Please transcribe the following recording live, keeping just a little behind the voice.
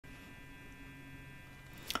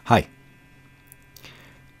Hi.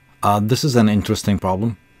 This is an interesting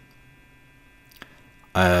problem.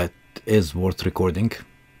 It is worth recording.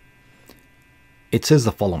 It says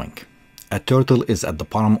the following. A turtle is at the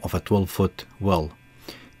bottom of a 12-foot well.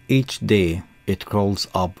 Each day it crawls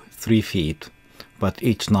up 3 feet, but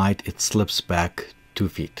each night it slips back 2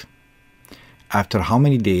 feet. After how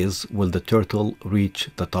many days will the turtle reach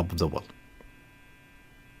the top of the well?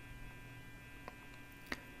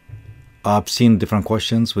 I've seen different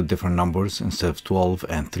questions with different numbers instead of 12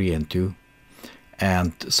 and 3 and 2.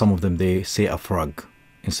 And some of them, they say a frog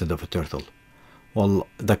instead of a turtle. Well,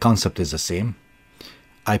 the concept is the same.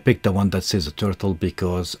 I picked the one that says a turtle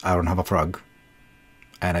because I don't have a frog.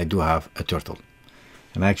 And I do have a turtle.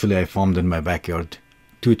 And actually I found in my backyard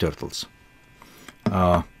 2 turtles.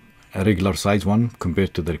 A regular size one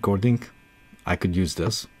compared to the recording. I could use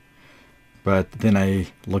this. But then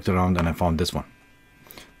I looked around and I found this one.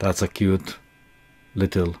 That's a cute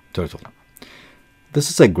little turtle. This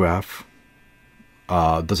is a graph.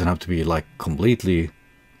 Doesn't have to be like completely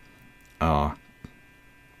the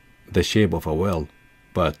shape of a well,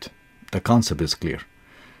 but the concept is clear.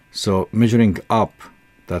 So measuring up,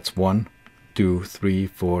 that's 1, 2, 3,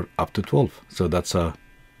 4, up to 12. So that's a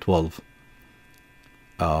 12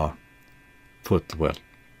 foot well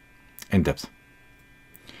in depth.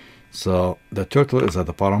 So the turtle is at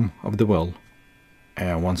the bottom of the well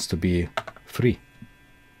and wants to be free.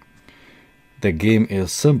 The game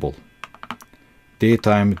is simple.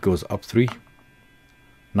 Daytime it goes up 3,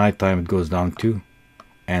 nighttime it goes down 2,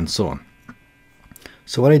 and so on.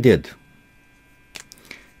 So what I did,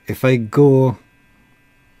 if I go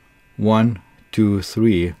 1, 2,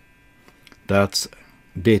 3, that's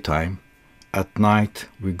daytime. At night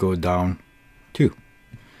we go down 2.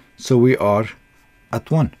 So we are at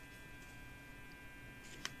 1.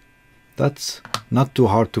 That's not too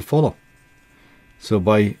hard to follow. So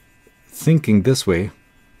by thinking this way,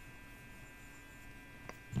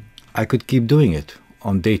 I could keep doing it.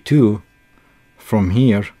 On day 2, from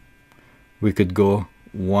here, we could go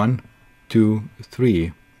 1, 2,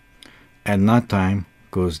 3, and nighttime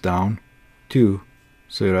goes down 2,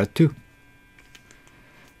 so you're at 2.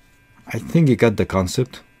 I think you got the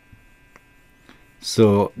concept.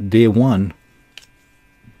 So day 1,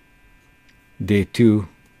 day 2,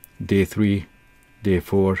 day 3, day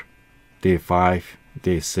 4, day 5,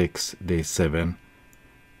 day 6, day 7,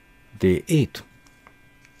 day 8.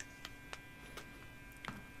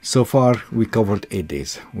 So far we covered 8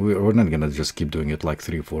 days. We're not gonna just keep doing it like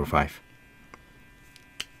 3, 4, 5.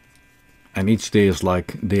 And each day is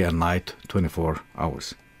like day and night, 24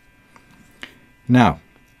 hours. Now,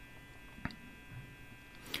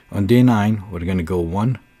 on day 9, we're gonna go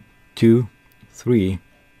 1, 2, 3,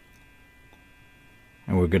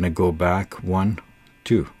 and we're gonna go back 1,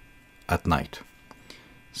 2 at night.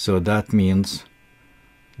 So that means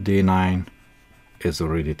day 9 is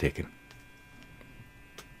already taken.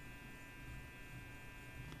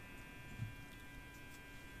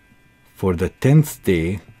 For the 10th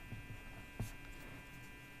day,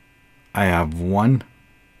 I have 1,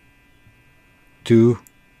 2,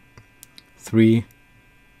 3,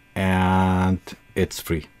 and it's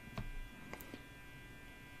free.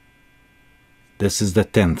 This is the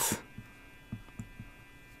 10th.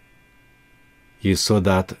 You saw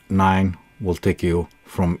that 9 will take you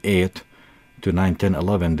from 8 to 9, 10,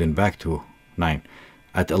 11, then back to 9.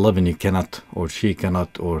 At 11 you cannot, or she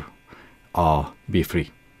cannot, or be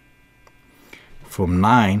free. From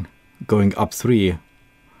 9 going up 3,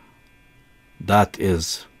 that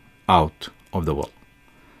is out of the well,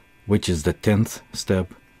 which is the 10th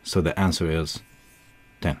step. So the answer is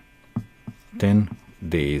 10. 10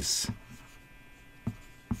 days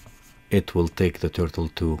it will take the turtle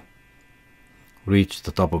to reach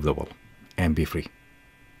the top of the well and be free.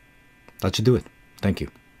 That should do it. Thank you.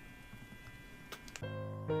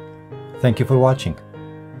 Thank you for watching.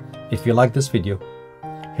 If you like this video,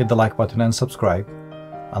 hit the like button and subscribe,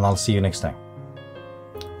 and I'll see you next time.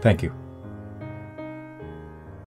 Thank you.